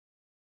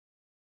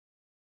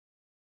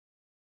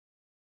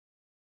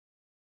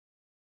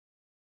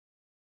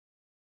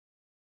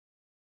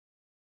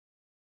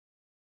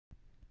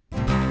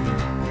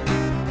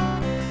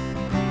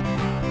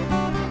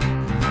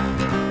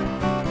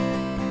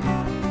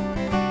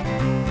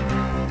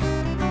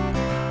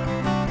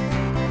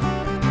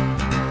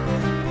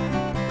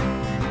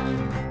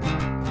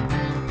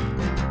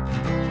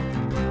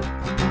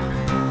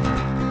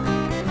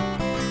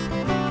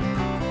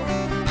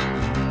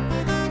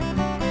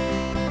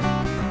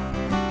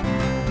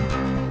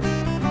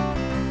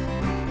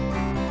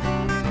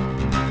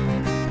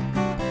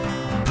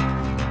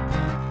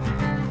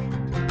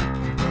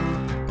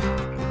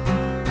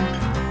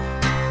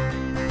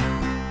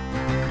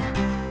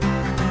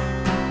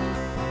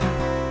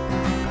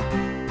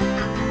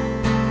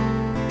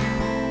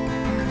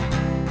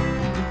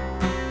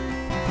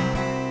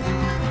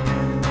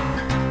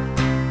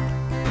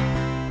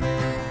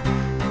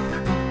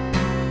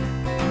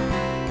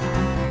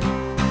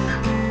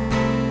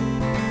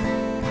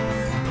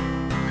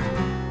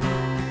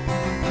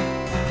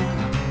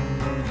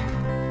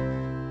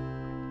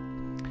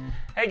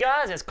Hey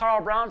guys, it's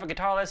Carl Brown for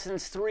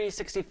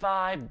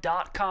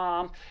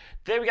GuitarLessons365.com.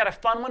 Today we got a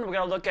fun one. We're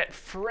going to look at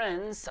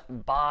Friends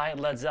by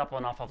Led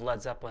Zeppelin off of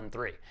Led Zeppelin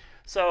 3.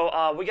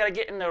 So we got to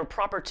get into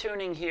proper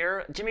tuning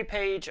here. Jimmy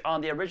Page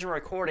on the original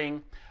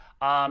recording,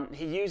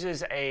 he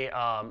uses a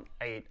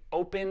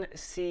open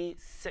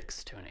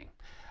C6 tuning.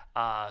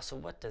 So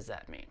what does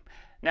that mean?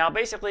 Now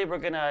basically we're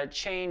going to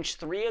change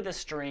 3 of the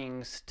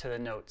strings to the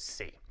note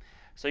C.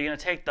 So you're going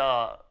to take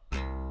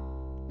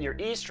your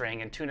E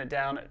string and tune it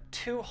down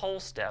 2 whole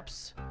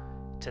steps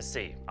to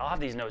C. I'll have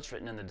these notes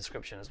written in the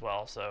description as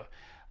well. So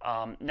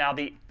now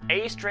the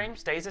A string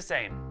stays the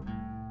same.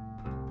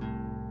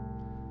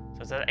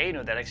 So it's an A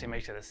note that actually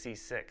makes it a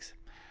C6.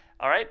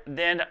 All right,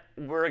 then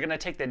we're going to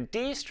take the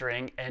D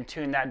string and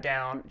tune that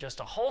down just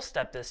a whole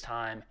step this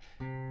time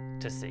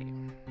to C.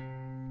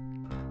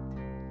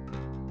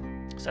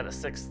 So the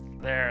 6th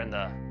there and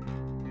the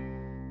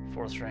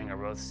 4th string are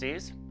both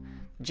C's.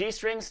 G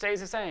string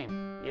stays the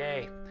same.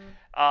 Yay.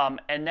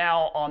 And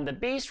now on the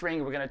B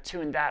string, we're going to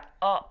tune that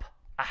up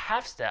a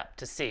half step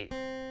to C.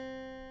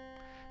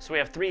 So we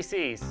have 3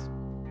 C's,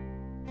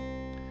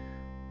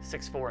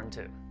 6, 4, and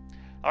 2.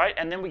 All right,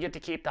 and then we get to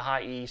keep the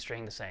high E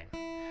string the same.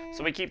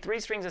 So we keep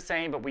 3 strings the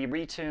same, but we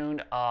retune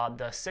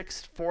the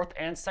 6th, 4th,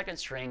 and 2nd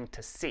string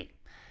to C.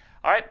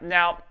 All right,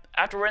 now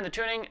after we're in the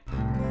tuning,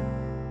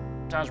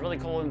 it sounds really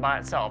cool by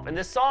itself. And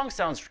this song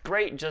sounds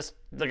great, just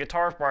the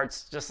guitar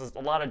parts, just as a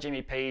lot of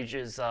Jimmy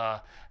Page's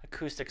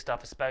acoustic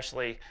stuff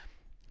especially,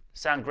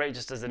 sound great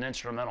just as an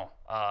instrumental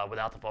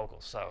without the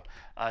vocals. So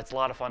it's a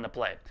lot of fun to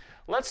play.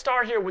 Let's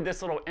start here with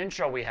this little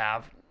intro we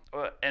have,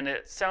 and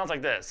it sounds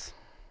like this.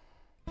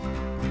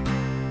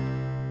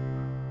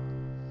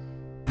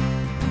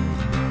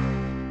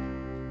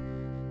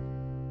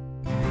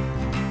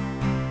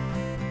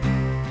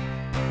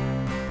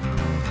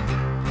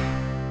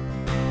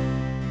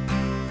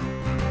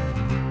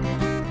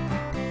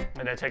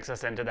 And it takes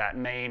us into that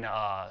main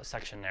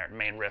section there,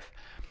 main riff.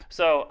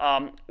 So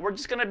we're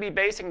just going to be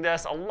basing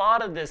this, a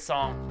lot of this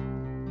song,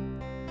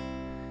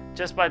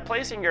 just by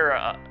placing you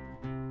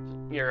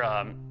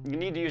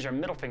need to use your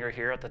middle finger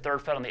here at the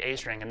 3rd fret on the A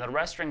string, and the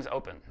rest strings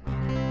open.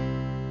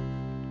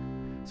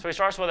 So he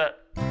starts with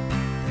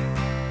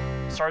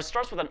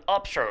starts with an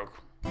upstroke.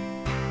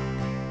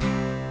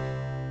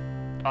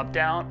 Up,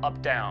 down,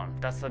 up, down.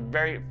 That's the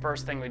very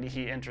first thing when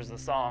he enters the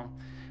song.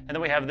 And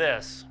then we have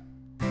this.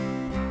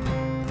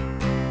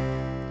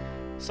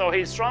 So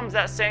he strums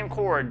that same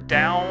chord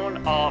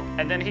down, up,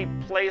 and then he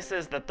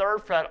places the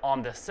 3rd fret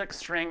on the 6th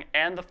string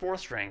and the 4th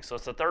string. So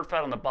it's the 3rd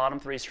fret on the bottom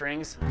 3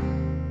 strings.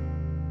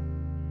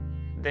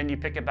 Then you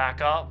pick it back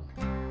up.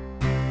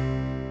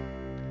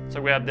 So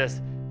we have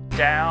this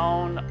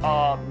down,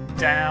 up,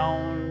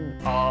 down,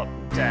 up,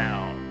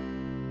 down.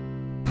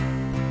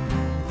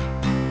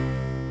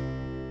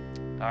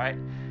 All right,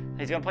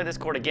 he's going to play this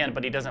chord again,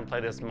 but he doesn't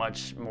play this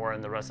much more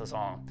in the rest of the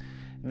song.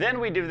 Then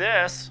we do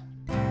this,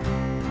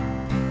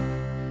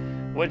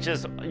 which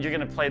is, you're going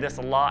to play this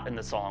a lot in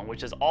the song,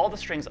 which is all the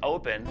strings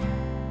open,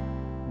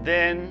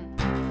 then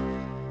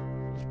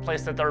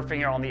place the 3rd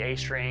finger on the A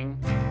string,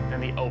 then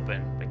the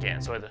open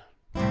again. So I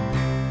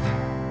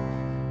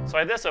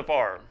have this so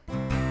far.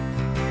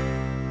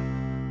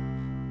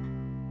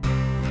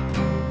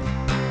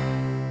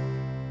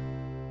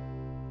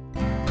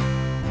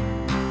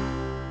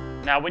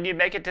 Now when you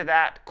make it to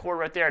that chord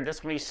right there,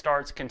 this one he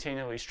starts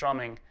continually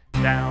strumming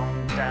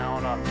down,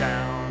 down, up,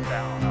 down,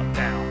 down, up,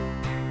 down.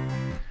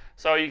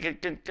 So you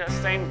get the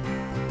same,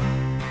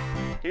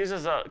 he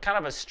uses a kind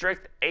of a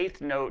strict 8th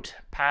note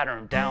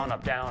pattern, down,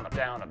 up, down, up,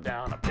 down, up,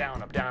 down, up,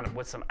 down, up, down,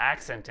 with some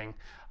accenting.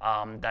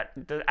 That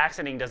the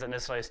accenting doesn't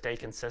necessarily stay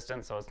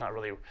consistent, so it's not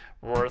really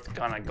worth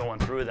kind of going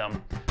through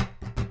them.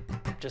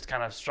 Just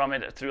kind of strum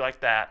it through like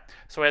that.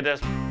 So we have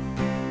this.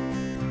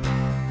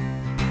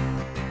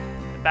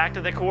 Back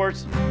to the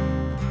chords,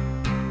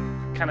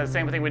 kind of the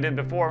same thing we did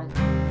before.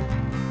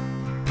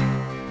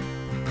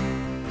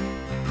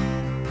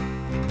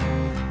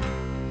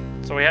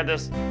 So we had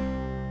this,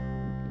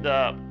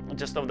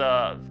 just of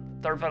the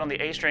 3rd fret on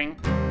the A string,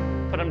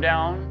 put them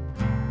down,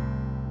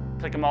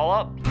 pick them all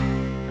up,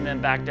 and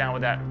then back down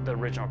with the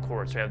original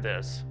chord. So we have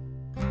this.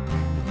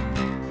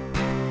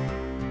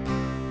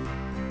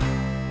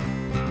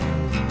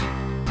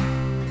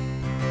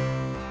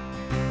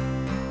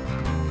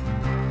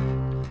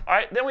 All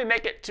right, then we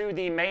make it to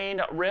the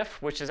main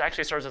riff, which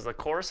actually serves as the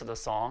chorus of the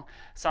song.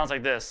 Sounds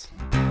like this.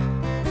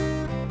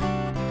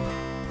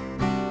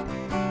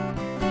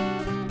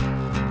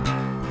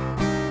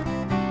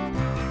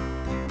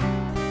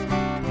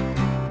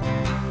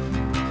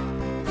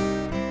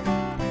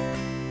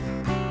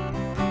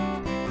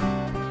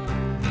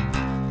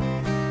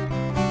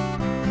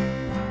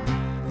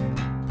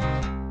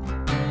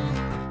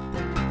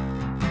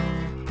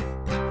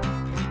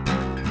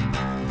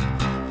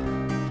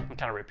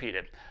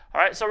 Repeated.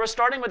 All right, so we're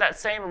starting with that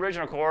same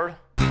original chord.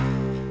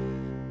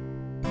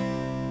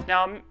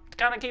 Now,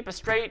 kind of keep a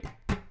straight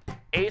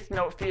 8th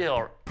note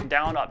feel,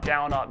 down, up,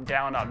 down, up,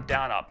 down, up,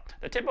 down, up.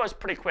 The tempo is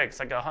pretty quick. It's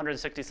like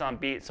 160 some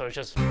beats, so it's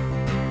just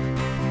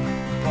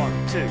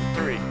 1, 2,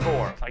 3,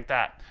 4, like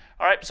that.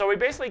 All right, so we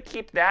basically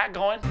keep that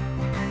going.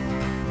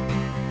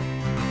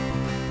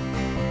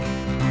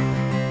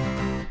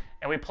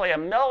 And we play a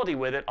melody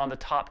with it on the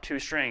top 2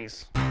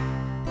 strings.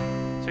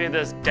 So we have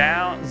this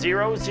down,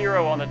 0,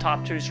 0 on the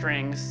top 2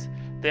 strings,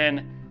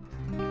 then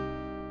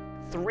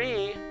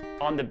 3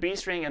 on the B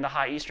string and the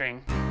high E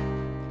string.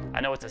 I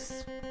know it's a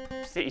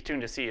C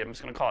tuned to C. I'm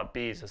just going to call it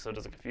B so it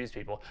doesn't confuse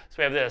people. So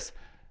we have this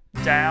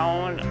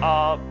down,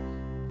 up,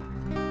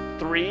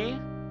 3.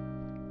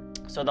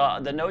 So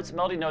the notes,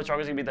 melody notes are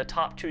always going to be the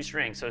top 2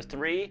 strings. So it's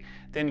 3,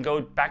 then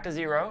go back to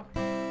 0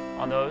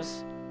 on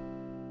those.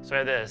 So we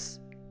have this.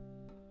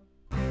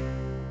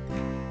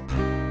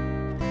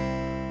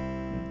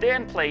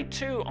 Then play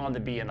 2 on the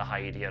B and the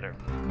high E together.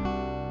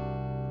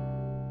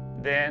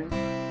 Then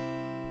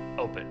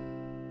open.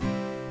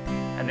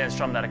 And then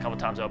strum that a couple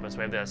times open. So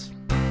we have this.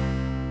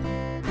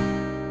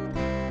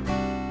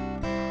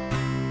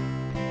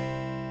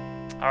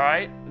 All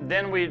right,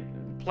 then we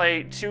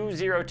play 2,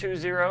 0, 2,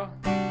 0.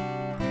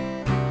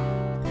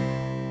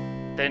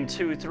 Then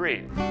 2,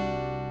 3.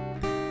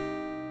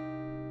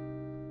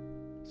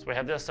 So we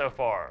have this so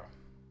far.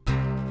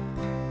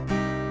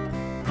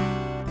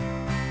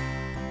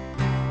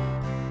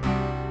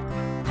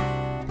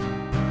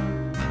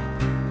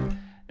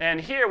 And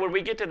here, when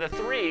we get to the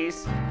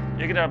 3s,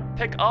 you're gonna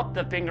pick up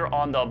the finger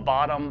on the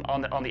bottom,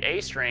 on the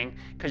A string,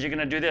 because you're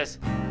gonna do this.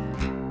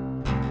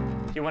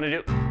 You wanna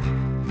do.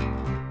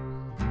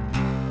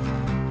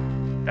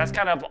 That's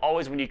kind of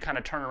always when you kind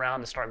of turn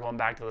around and start going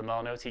back to the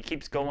mellow notes. He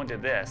keeps going to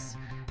this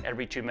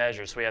every 2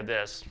 measures. So we have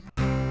this.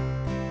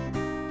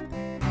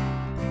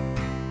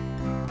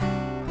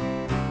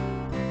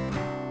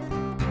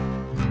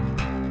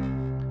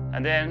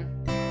 And then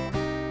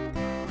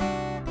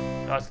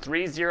it's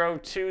 3, 0,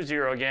 2,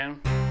 0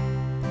 again.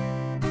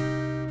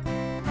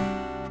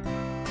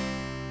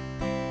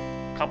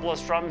 Couple of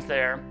strums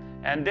there.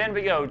 And then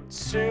we go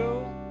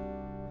 2,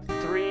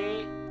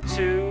 3,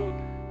 2,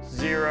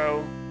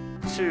 0,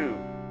 2,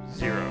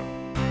 0.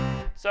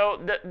 So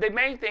the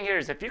main thing here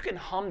is if you can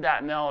hum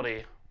that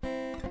melody,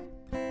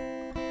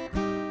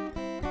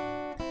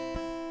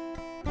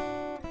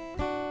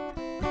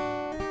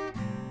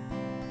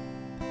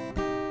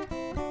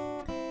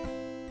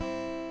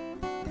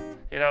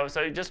 you know,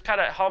 so you just kind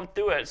of hum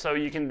through it so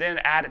you can then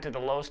add it to the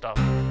low stuff.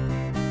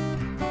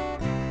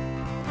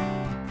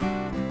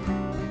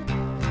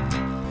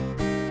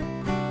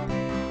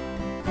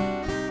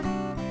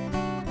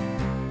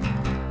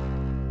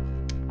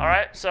 All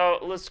right, so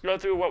let's go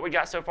through what we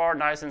got so far,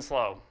 nice and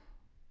slow.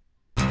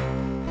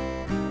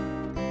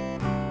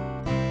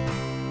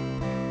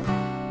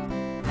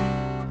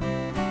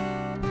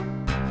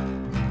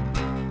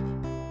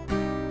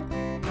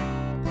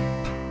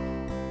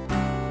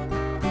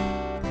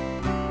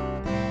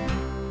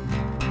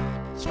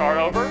 Start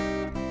over.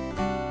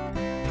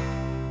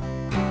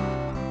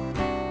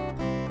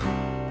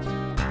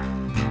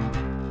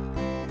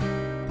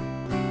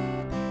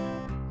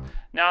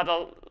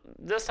 Now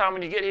this time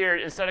when you get here,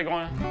 instead of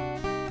going,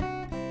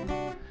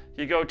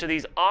 you go to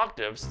these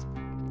octaves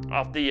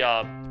off the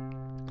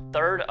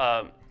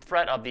 3rd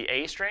fret of the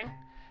A string,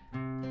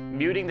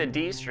 muting the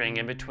D string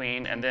in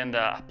between, and then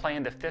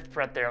playing the 5th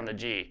fret there on the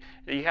G.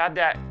 You have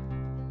that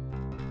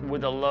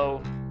with a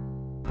low,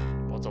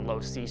 well, it's a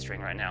low C string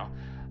right now,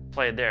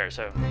 played there.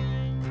 So,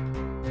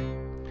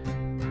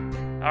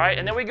 all right,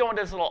 and then we go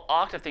into this little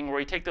octave thing where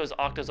we take those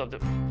octaves up to.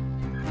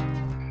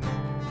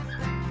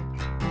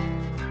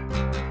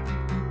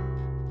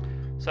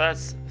 So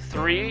that's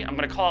 3. I'm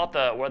going to call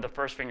out where the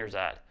first finger's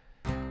at.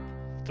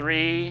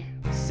 3,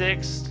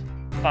 6,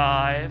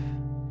 5,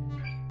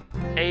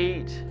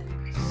 8,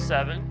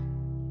 7,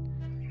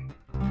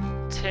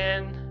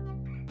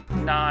 10,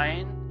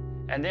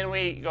 9, and then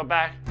we go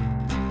back.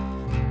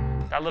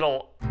 That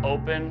little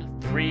open,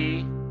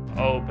 3,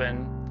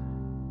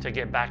 open, to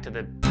get back to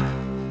the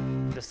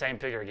same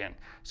figure again.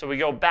 So we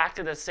go back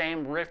to the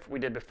same riff we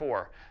did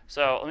before.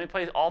 So let me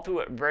play all through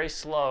it very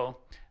slow.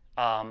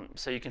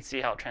 So you can see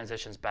how it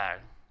transitions back.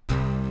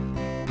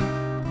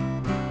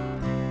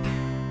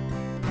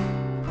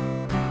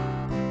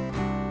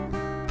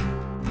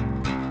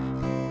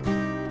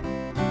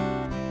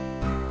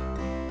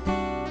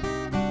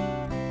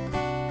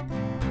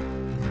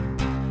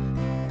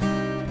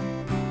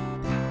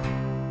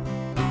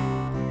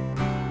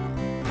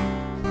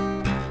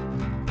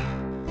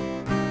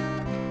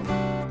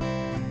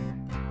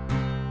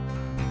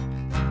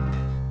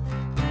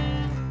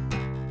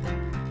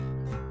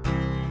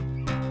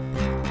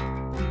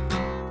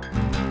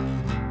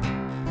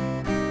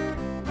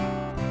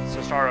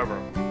 Start over.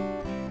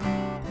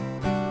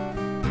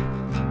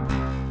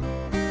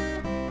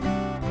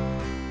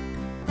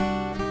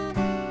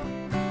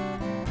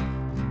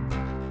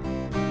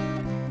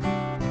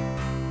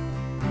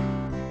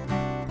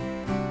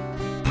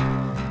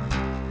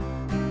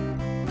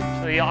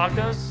 So the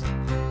octaves.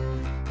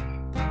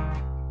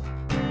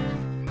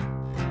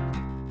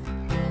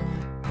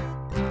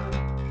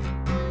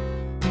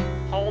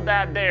 Hold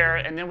that there,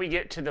 and then we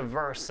get to the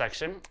verse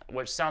section,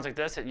 which sounds like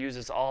this. It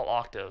uses all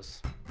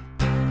octaves.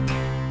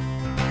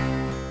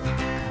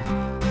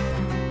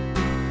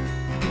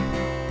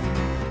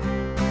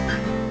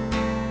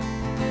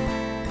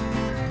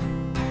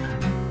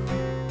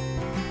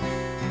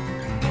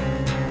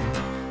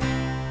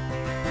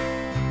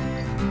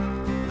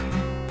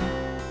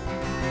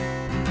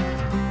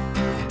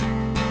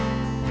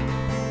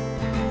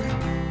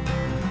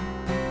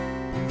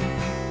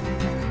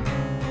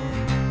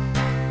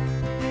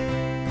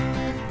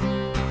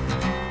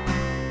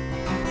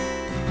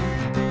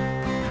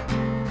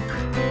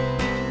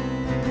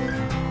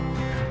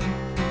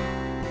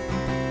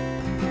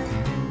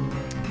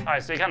 All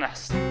right, so you kind of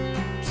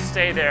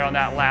stay there on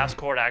that last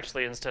chord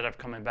actually instead of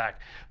coming back.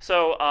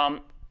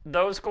 So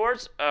those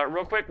chords,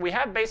 real quick, we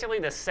have basically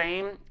the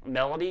same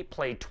melody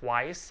played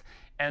twice,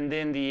 and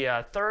then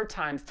the third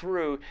time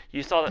through,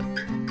 you saw that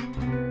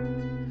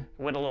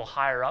went a little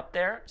higher up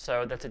there,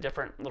 so that's a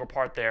different little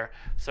part there.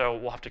 So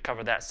we'll have to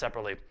cover that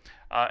separately,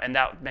 and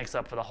that makes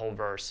up for the whole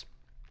verse.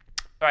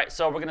 All right,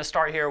 so we're going to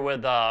start here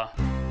with. Now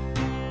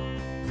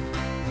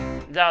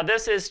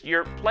this is,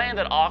 you're playing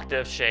that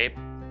octave shape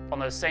on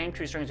those same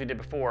two strings we did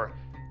before,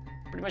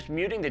 pretty much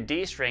muting the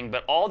D string,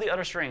 but all the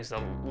other strings, the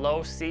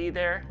low C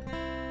there,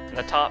 and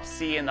the top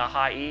C and the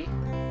high E,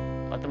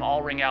 let them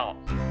all ring out.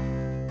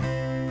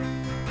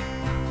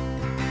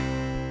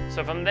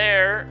 So from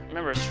there,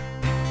 remember,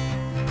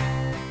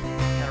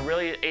 kind of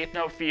really eighth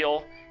note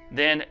feel,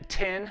 then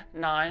 10,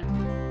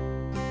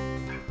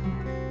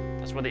 9,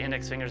 that's where the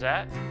index finger's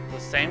at, the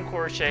same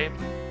chord shape,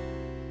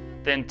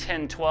 then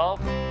 10, 12,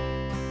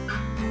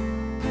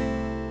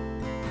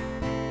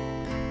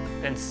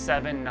 then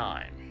 7,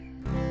 9.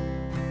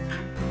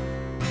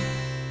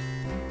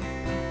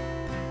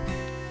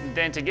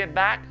 Then to get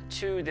back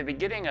to the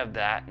beginning of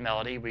that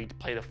melody, we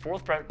play the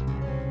 4th fret,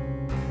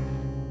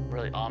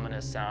 really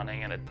ominous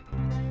sounding, and it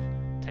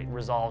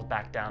resolves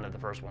back down to the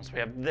first one. So we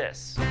have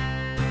this.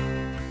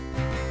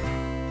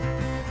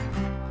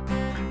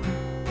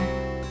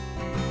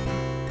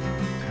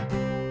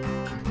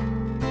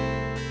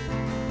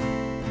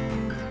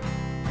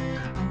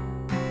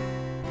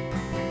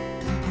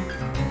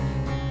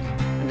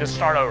 And just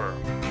start over.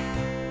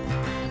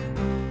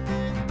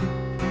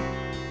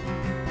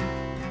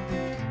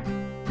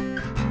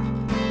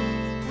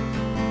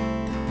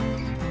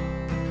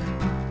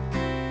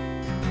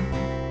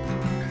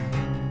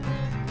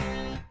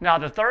 Now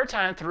the third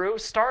time through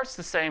starts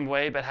the same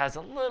way, but has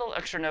a little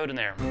extra note in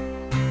there.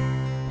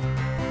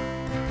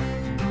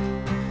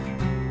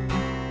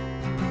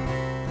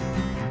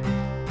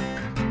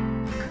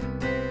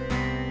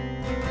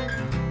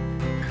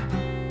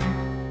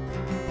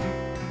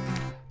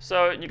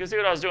 So you can see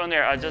what I was doing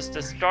there. I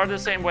just started the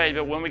same way,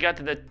 but when we got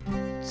to the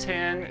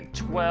 10,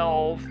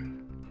 12,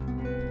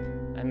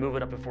 and move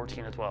it up to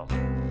 14 and 12.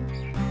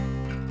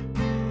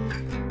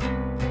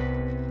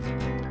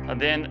 And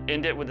then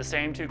end it with the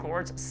same two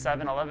chords,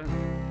 7, 11.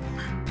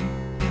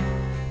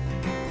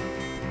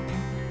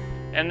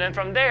 And then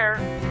from there,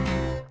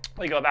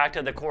 we go back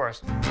to the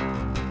chorus.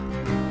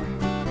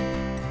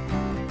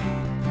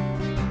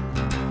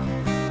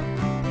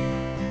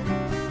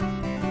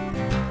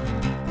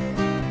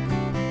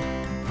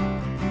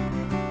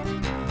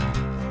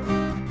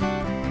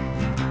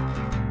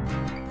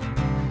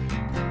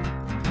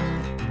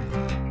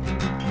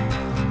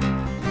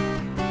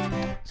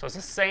 So it's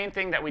the same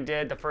thing that we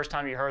did the first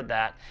time you heard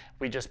that.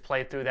 We just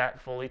played through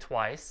that fully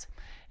twice.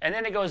 And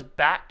then it goes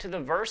back to the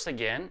verse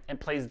again and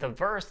plays the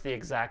verse the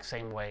exact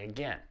same way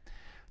again.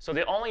 So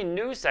the only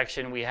new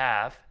section we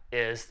have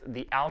is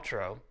the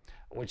outro,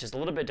 which is a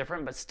little bit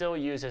different, but still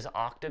uses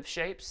octave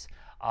shapes.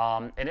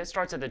 And it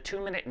starts at the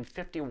 2-minute and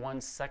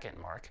 51-second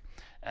mark.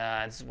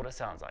 This is what it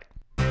sounds like.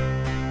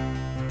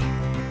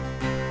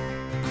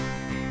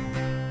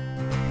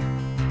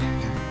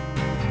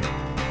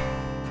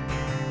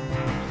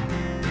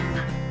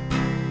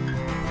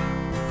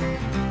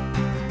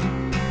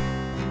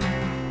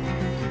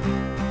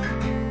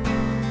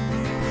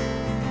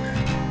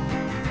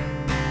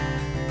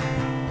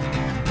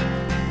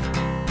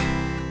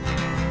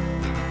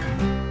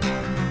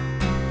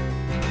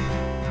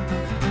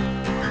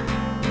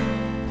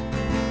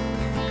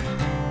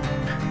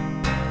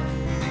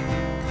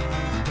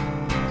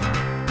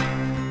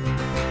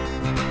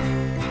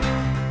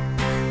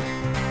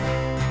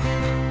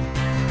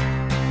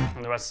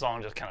 The rest of the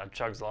song just kind of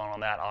chugs along on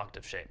that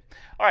octave shape.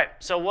 All right,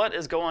 so what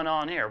is going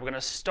on here? We're going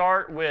to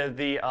start with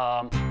the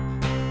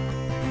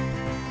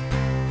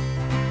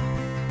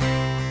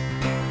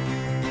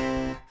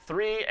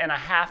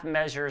 3.5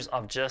 measures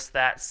of just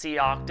that C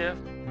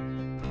octave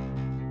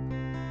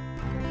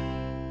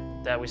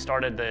that we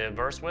started the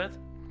verse with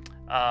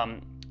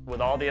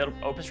all the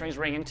open strings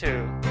ringing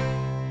too.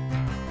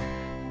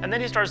 And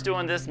then he starts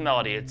doing this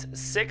melody. It's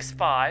 6,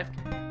 5.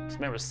 So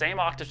remember, same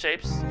octave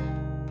shapes.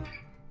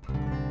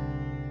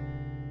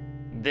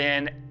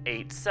 Then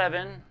 8,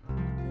 7,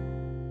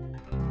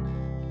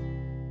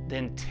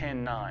 then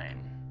 10, 9.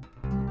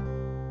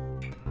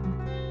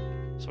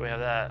 So we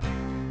have that.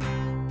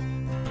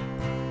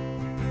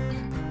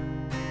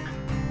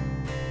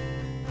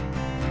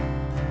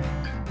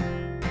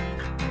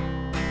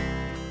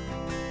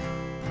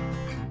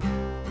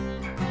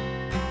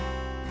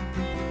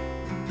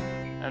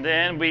 And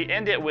then we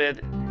end it with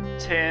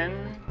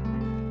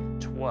 10,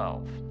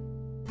 12.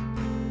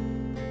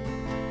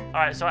 All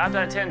right, so after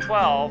that 10,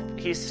 12,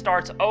 he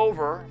starts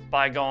over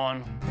by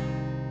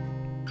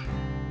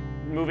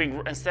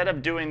moving, instead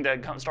of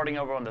starting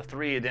over on the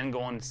 3, then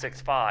going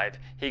 6, 5,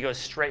 he goes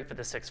straight for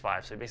the 6,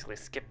 5. So he basically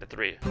skipped the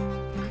 3.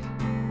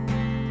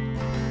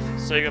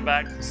 So you go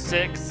back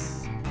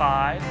 6,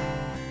 5,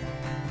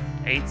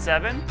 8,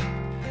 7,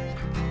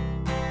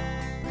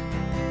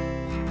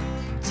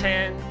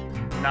 10,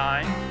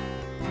 9,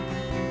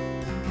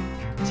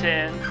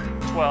 10,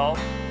 12.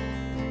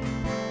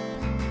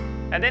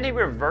 And then he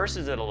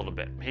reverses it a little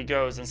bit. He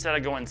goes, instead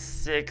of going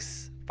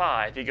 6,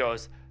 5, he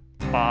goes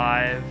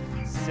 5,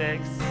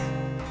 6,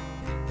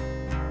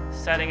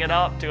 setting it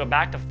up to go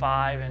back to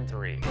 5 and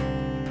 3.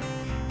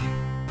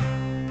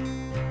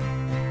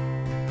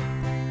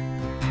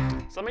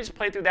 So let me just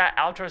play through that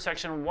outro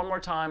section one more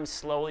time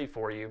slowly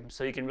for you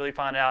so you can really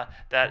find out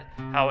that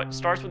how it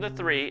starts with a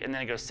 3 and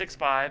then it goes 6,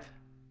 5,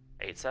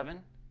 8, 7,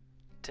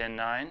 10,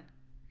 9,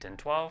 10,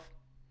 12.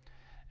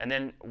 And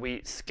then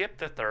we skip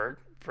the 3rd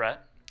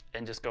fret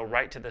and just go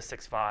right to the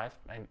 6, 5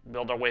 and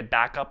build our way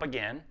back up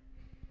again.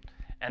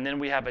 And then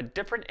we have a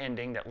different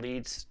ending that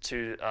leads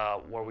to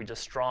where we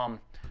just strum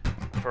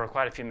for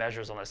quite a few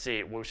measures on the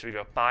C, which we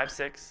go 5,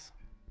 6,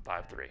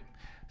 5, 3.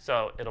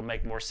 So it'll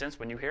make more sense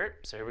when you hear it.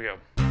 So here we go.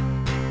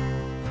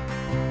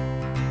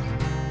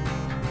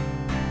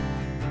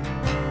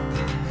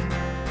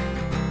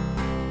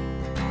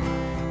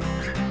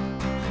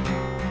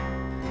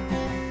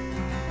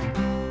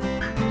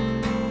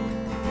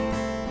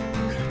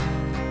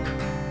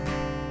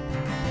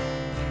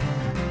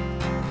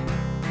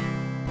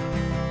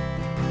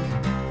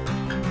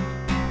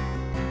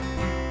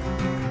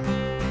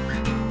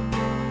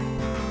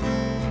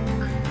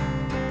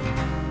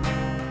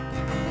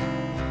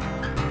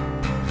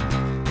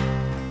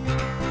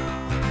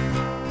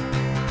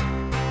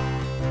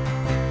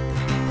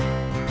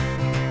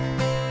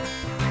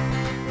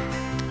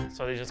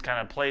 So he just kind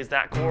of plays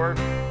that chord,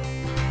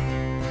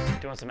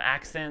 doing some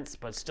accents,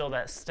 but still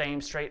that same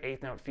straight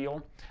 8th note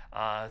feel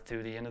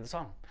through the end of the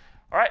song.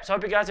 All right, so I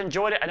hope you guys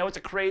enjoyed it. I know it's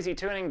a crazy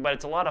tuning, but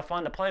it's a lot of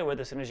fun to play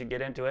with as soon as you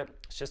get into it.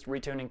 It's just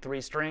retuning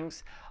 3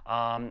 strings,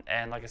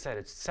 and like I said,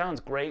 it sounds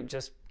great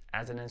just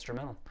as an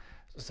instrumental.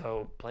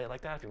 So play it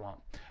like that if you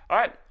want. All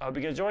right, I hope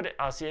you enjoyed it.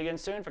 I'll see you again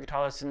soon for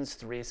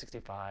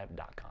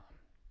GuitarLessons365.com.